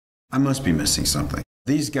I must be missing something.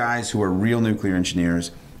 These guys who are real nuclear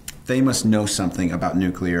engineers, they must know something about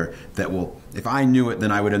nuclear that will, if I knew it,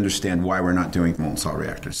 then I would understand why we're not doing molten salt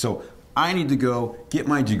reactors. So I need to go get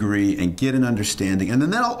my degree and get an understanding, and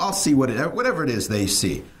then I'll see whatever it is they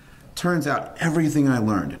see. Turns out everything I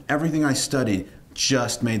learned, everything I studied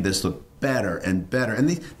just made this look better and better. And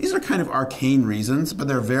these are kind of arcane reasons, but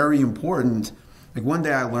they're very important. Like one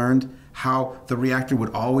day I learned how the reactor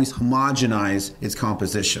would always homogenize its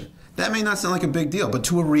composition. That may not sound like a big deal, but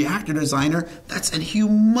to a reactor designer, that's a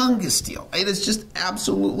humongous deal. It is just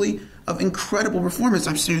absolutely of incredible performance.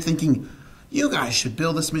 I'm sitting here thinking, you guys should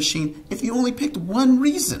build this machine if you only picked one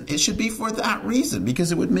reason. It should be for that reason,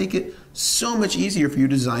 because it would make it so much easier for you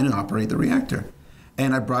to design and operate the reactor.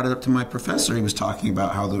 And I brought it up to my professor. He was talking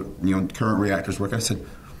about how the current reactors work. I said,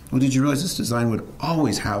 well, did you realize this design would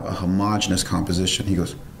always have a homogeneous composition? He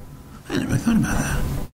goes, I never thought about that.